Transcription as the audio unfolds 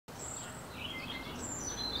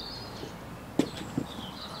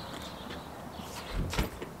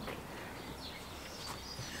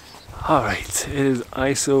Alright, it is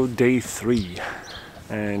ISO day 3,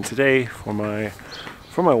 and today for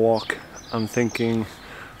my walk I'm thinking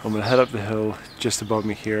I'm gonna head up the hill just above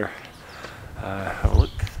me here. Have a look.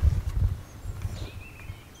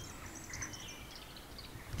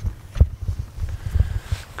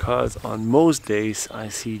 Because on most days I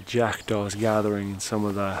see jackdaws gathering in some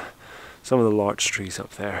of the larch trees up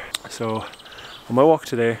there. So on my walk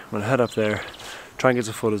today I'm gonna head up there, try and get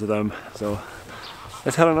some photos of them. So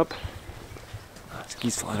let's head on up. There's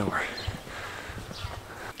geese flying over.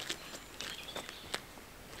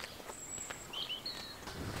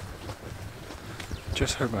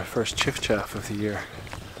 Just heard my first chiff-chaff of the year.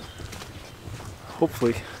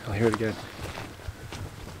 Hopefully I'll hear it again.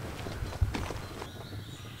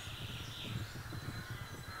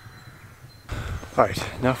 Alright,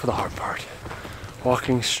 now for the hard part.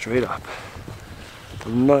 Walking straight up.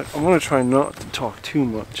 I'm gonna try not to talk too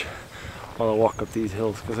much while I walk up these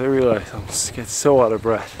hills, because I realize I'm just get so out of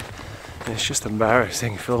breath and it's just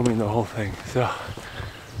embarrassing filming the whole thing. So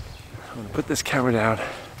I'm gonna put this camera down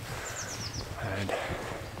and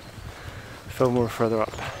film more further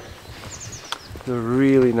up. The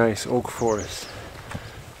really nice oak forest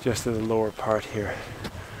just in the lower part here.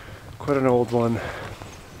 Quite an old one.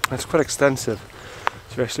 It's quite extensive.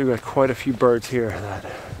 So we've actually got quite a few birds here that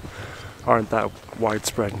aren't that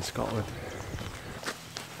widespread in Scotland.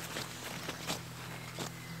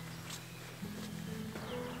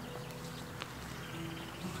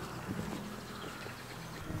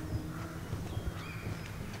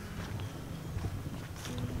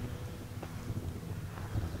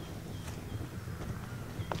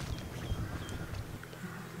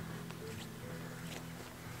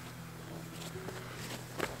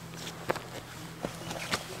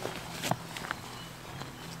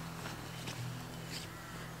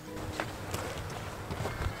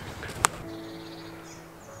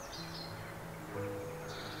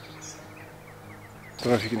 I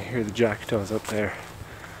don't know if you can hear the jackdaws up there.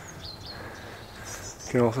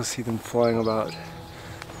 You can also see them flying about.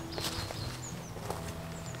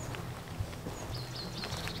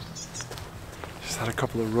 Just had a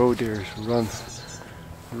couple of roe deers run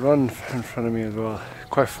in front of me as well.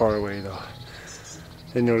 Quite far away though.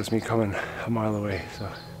 They noticed me coming a mile away, so.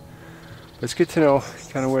 But it's good to know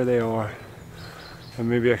kind of where they are, and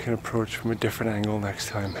maybe I can approach from a different angle next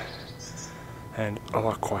time and a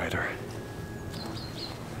lot quieter.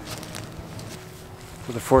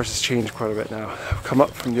 But the forest has changed quite a bit now. I've come up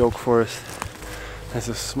from the oak forest. There's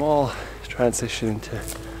a small transition into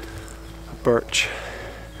a birch,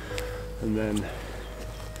 and then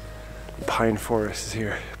the pine forest is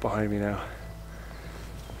here behind me now.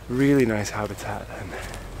 Really nice habitat and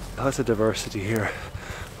lots of diversity here.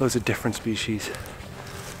 Loads of different species.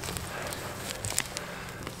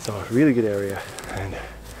 So a really good area, and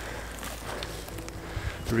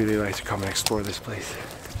I really like to come and explore this place.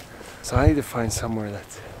 So I need to find somewhere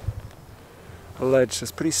that's a ledge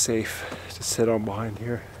that's pretty safe to sit on behind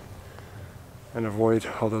here and avoid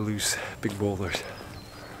all the loose big boulders.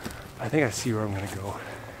 I think I see where I'm gonna go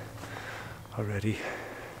already.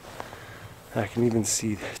 I can even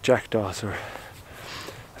see jackdaws are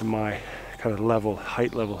at my kind of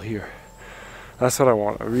height level here. That's what I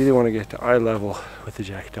want. I really want to get to eye level with the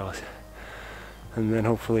jackdaws, and then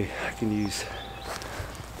hopefully I can use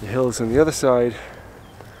the hills on the other side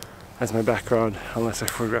as my background, unless I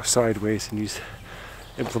photograph sideways and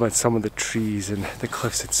implement some of the trees and the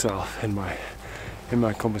cliffs itself in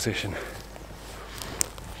my composition.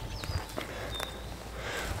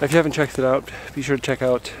 If you haven't checked it out, be sure to check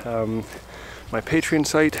out my Patreon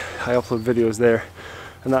site. I upload videos there,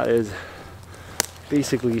 and that is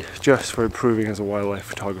basically just for improving as a wildlife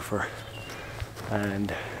photographer.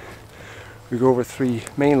 And we go over 3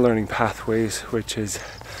 main learning pathways, which is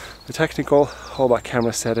the technical, all about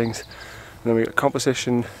camera settings, and then we got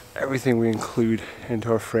composition, everything we include into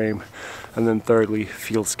our frame, and then thirdly,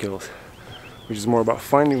 field skills, which is more about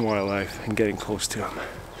finding wildlife and getting close to them.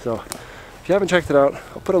 So if you haven't checked it out,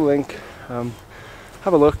 I'll put a link.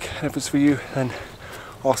 Have a look, and if it's for you, then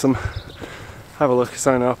awesome. Have a look,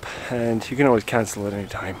 sign up, and you can always cancel at any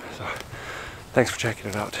time. So thanks for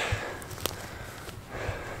checking it out.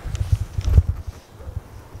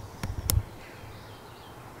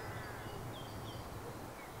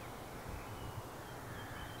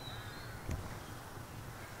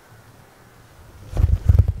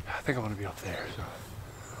 I think I want to be up there, so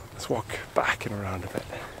let's walk back and around a bit.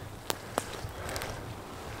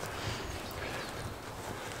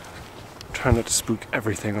 Try not to spook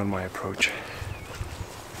everything on my approach.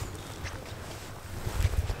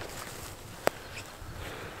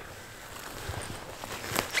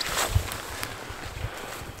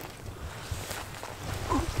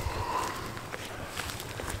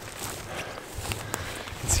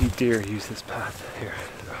 deer use this path here.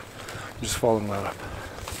 I'm just following that up.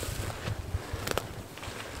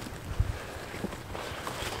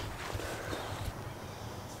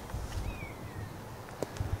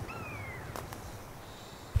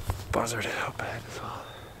 Buzzard up ahead as well.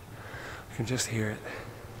 You can just hear it.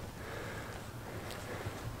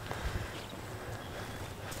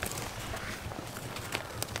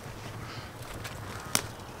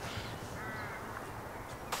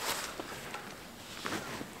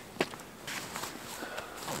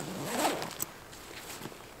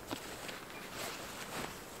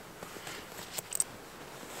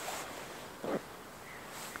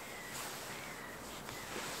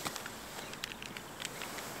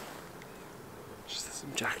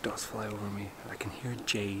 Some jackdaws fly over me. I can hear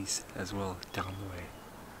jays as well down the way.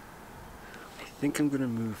 I think I'm gonna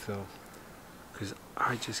move though, because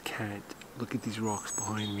I just can't look at these rocks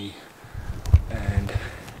behind me and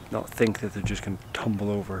not think that they're just gonna tumble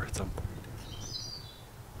over at some point.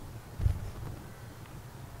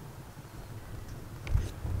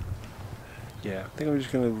 Yeah, I think I'm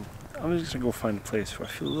just gonna go find a place where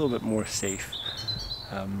I feel a little bit more safe,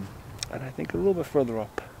 and I think a little bit further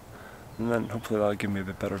up. And then hopefully that'll give me a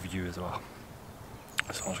bit better view as well.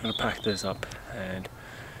 So I'm just going to pack this up and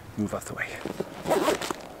move out the way.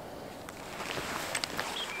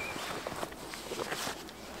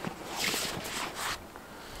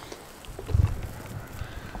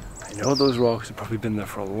 I know those rocks have probably been there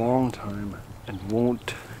for a long time and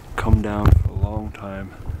won't come down for a long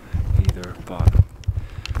time either, but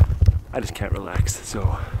I just can't relax, so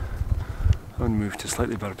I'm going to move to a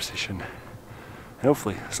slightly better position. And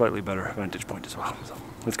hopefully a slightly better vantage point as well. So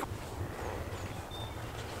let's go.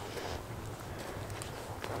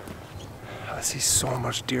 I see so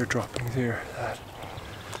much deer droppings here that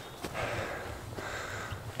I'm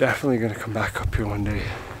definitely going to come back up here one day,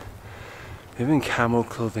 maybe in camo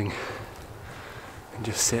clothing, and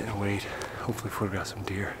just sit and wait, hopefully photograph some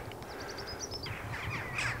deer.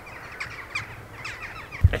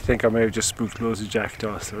 I think I may have just spooked loads of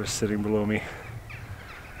jackdaws that were sitting below me.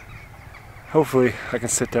 Hopefully I can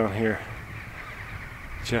sit down here,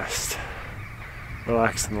 just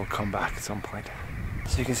relax, and they'll come back at some point.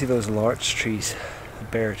 So you can see those larch trees, the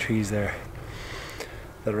bare trees there,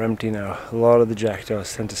 that are empty now. A lot of the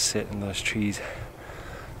jackdaws tend to sit in those trees.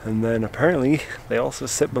 And then apparently they also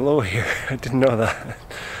sit below here. I didn't know that.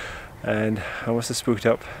 And I must have spooked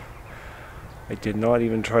up. I did not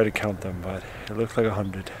even try to count them, but it looked like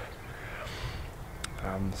 100.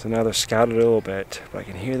 So now they're scattered a little bit, but I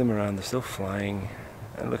can hear them around. They're still flying.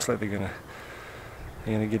 It looks like they're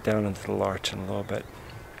gonna get down into the larch in a little bit.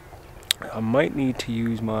 I might need to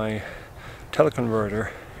use my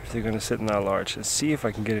teleconverter if they're gonna sit in that larch and see if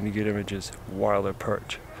I can get any good images while they're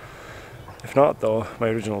perched. If not though, my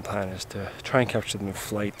original plan is to try and capture them in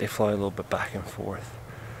flight. They fly a little bit back and forth.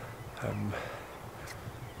 And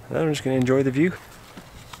then I'm just gonna enjoy the view.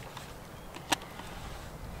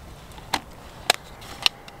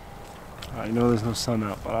 I know there's no sun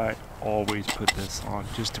out, but I always put this on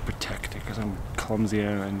just to protect it because I'm clumsy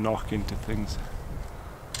and I knock into things.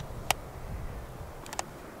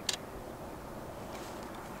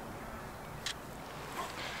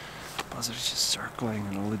 Buzzard's just circling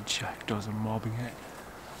and all the jackdaws are mobbing it.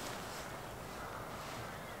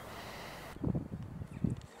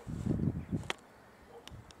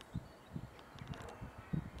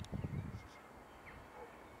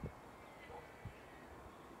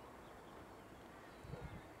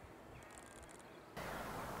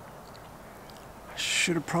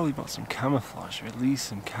 Should have probably bought some camouflage, or at least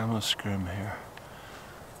some camo scrim here.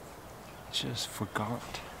 Just forgot.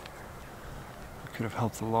 It could have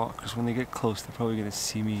helped a lot, because when they get close they're probably going to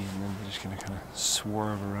see me and then they're just going to kind of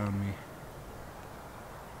swerve around me.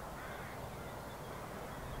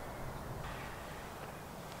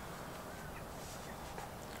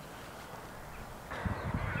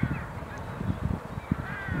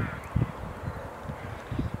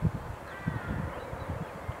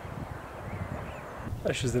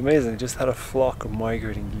 That's just amazing. I just had a flock of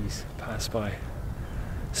migrating geese pass by.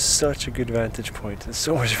 Such a good vantage point. It's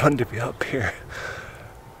so much fun to be up here.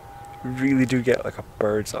 You really do get like a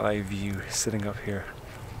bird's eye view sitting up here.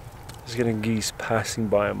 Just getting geese passing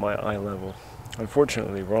by at my eye level.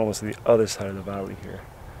 Unfortunately, we're almost on the other side of the valley here.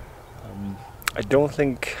 I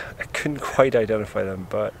couldn't quite identify them,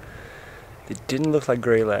 but they didn't look like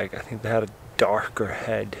greylag. I think they had a darker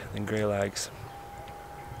head than greylags.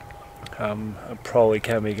 I probably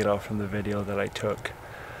can't make it out from the video that I took.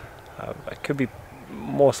 It could be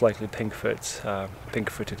most likely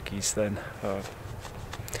pink-footed geese then.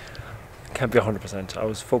 can't be 100%. I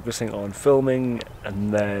was focusing on filming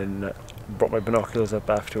and then brought my binoculars up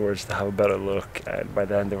afterwards to have a better look, and by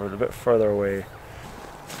then they were a bit further away.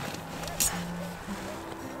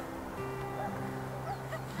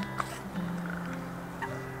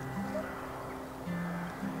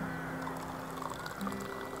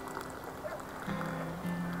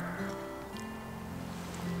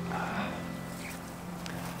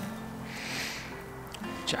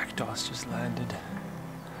 Jackdaws just landed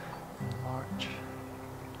in March.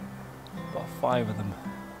 About 5 of them.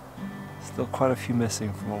 Still quite a few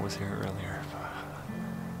missing from what was here earlier.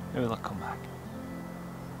 Maybe they'll come back.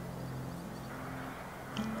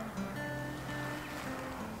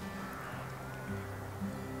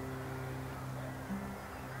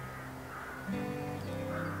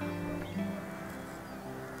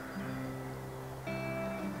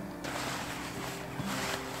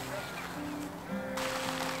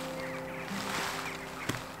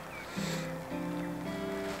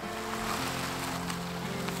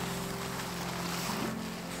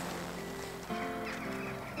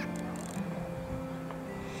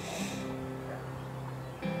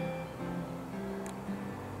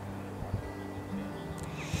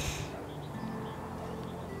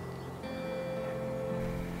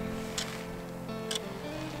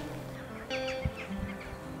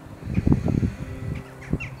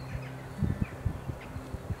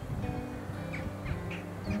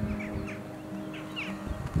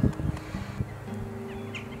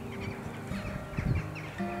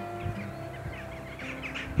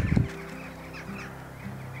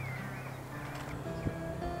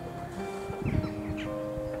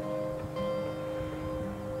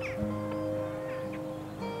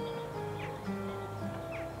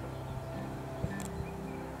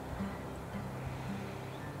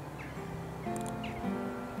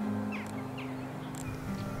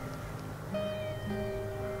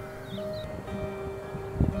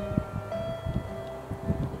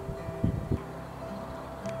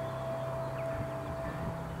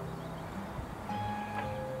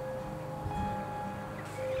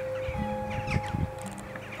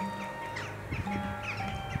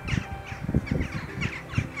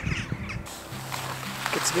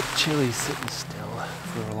 It's a bit chilly sitting still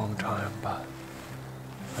for a long time, but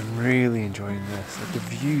I'm really enjoying this. Like the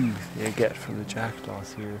view you get from the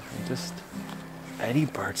jackdaws here, and just any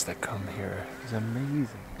birds that come here is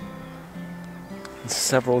amazing. And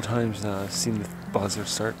several times now I've seen the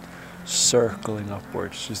buzzards start circling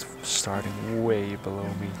upwards, just starting way below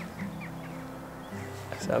me.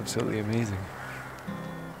 It's absolutely amazing.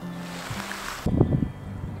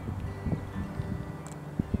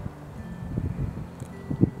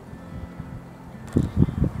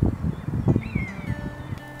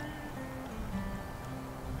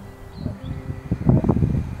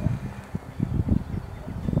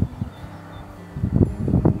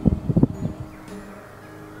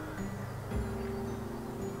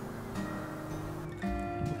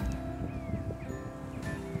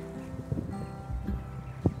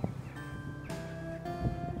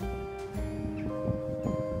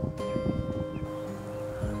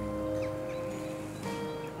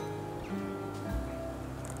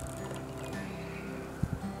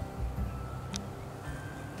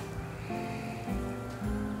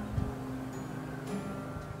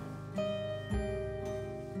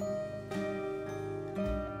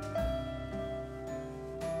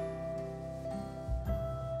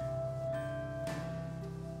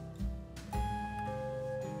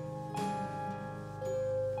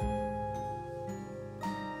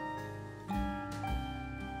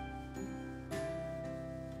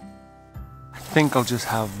 I think I'll just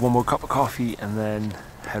have one more cup of coffee and then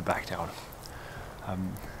head back down.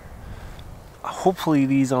 Hopefully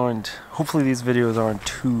these videos aren't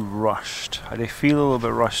too rushed. They feel a little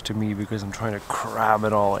bit rushed to me because I'm trying to cram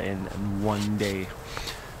it all in one day.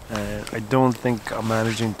 I don't think I'm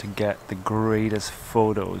managing to get the greatest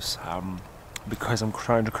photos because I'm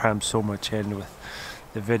trying to cram so much in with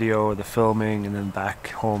the video, the filming, and then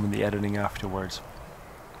back home and the editing afterwards.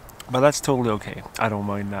 But that's totally okay. I don't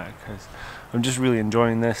mind that because I'm just really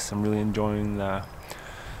enjoying this. I'm really enjoying I'm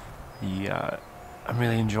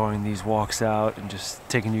really enjoying these walks out and just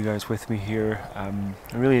taking you guys with me here. I'm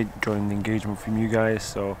really enjoying the engagement from you guys,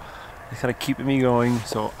 so it's kind of keeping me going.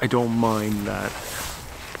 So I don't mind that.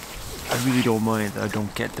 I really don't mind that I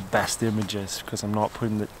don't get the best images because I'm not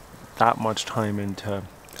putting that much time into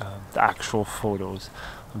the actual photos.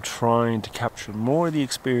 I'm trying to capture more of the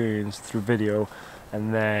experience through video,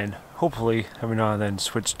 and then hopefully every now and then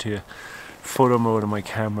switch to photo mode on my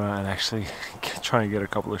camera and actually try and get a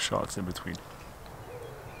couple of shots in between.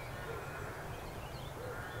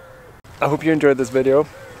 I hope you enjoyed this video.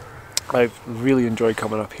 I've really enjoyed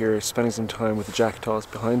coming up here, spending some time with the jackdaws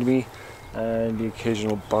behind me and the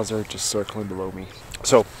occasional buzzard just circling below me.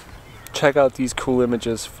 So check out these cool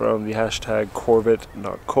images from the hashtag Corvid,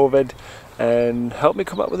 not COVID, and help me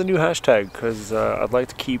come up with a new hashtag, because I'd like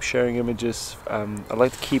to keep sharing images. I'd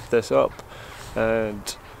like to keep this up,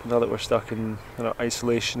 and now that we're stuck in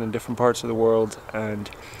isolation in different parts of the world, and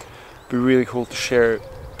it'd be really cool to share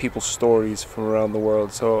people's stories from around the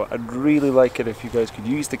world. So I'd really like it if you guys could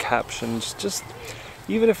use the captions, just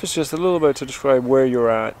even if it's just a little bit to describe where you're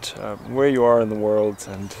at, where you are in the world,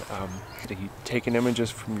 and taking images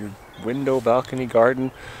from your window, balcony,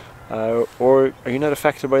 garden, or are you not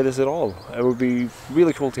affected by this at all? It would be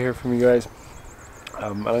really cool to hear from you guys,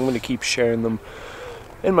 and I'm going to keep sharing them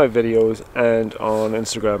in my videos and on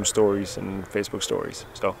Instagram stories and Facebook stories.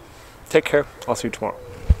 So take care, I'll see you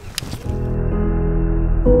tomorrow.